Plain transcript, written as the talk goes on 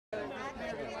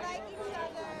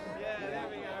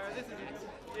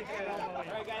All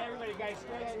right, guys, everybody, guys,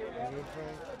 straight out here.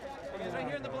 Guys, right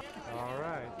here in the block. All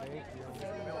right, thank you.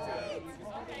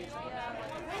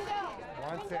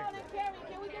 One second.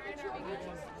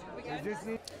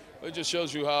 It just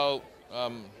shows you how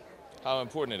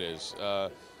important it is,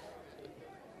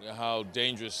 how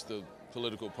dangerous the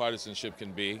political partisanship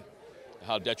can be,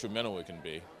 how detrimental it can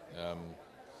be.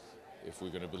 If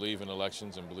we're going to believe in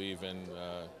elections and believe in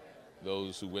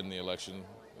those who win the election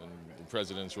and the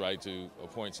president's right to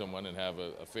appoint someone and have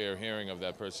a fair hearing of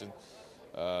that person,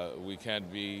 we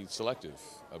can't be selective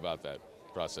about that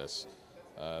process.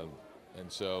 And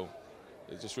so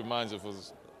it just reminds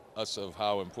us of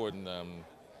how important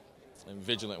and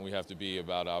vigilant we have to be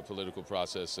about our political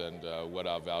process and what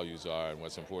our values are and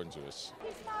what's important to us.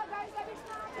 Big smile, guys, every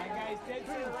smile. All right, guys, dead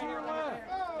center right here.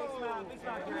 Big smile, big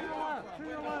smile.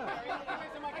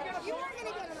 You are going to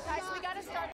get him, guys. We got to start.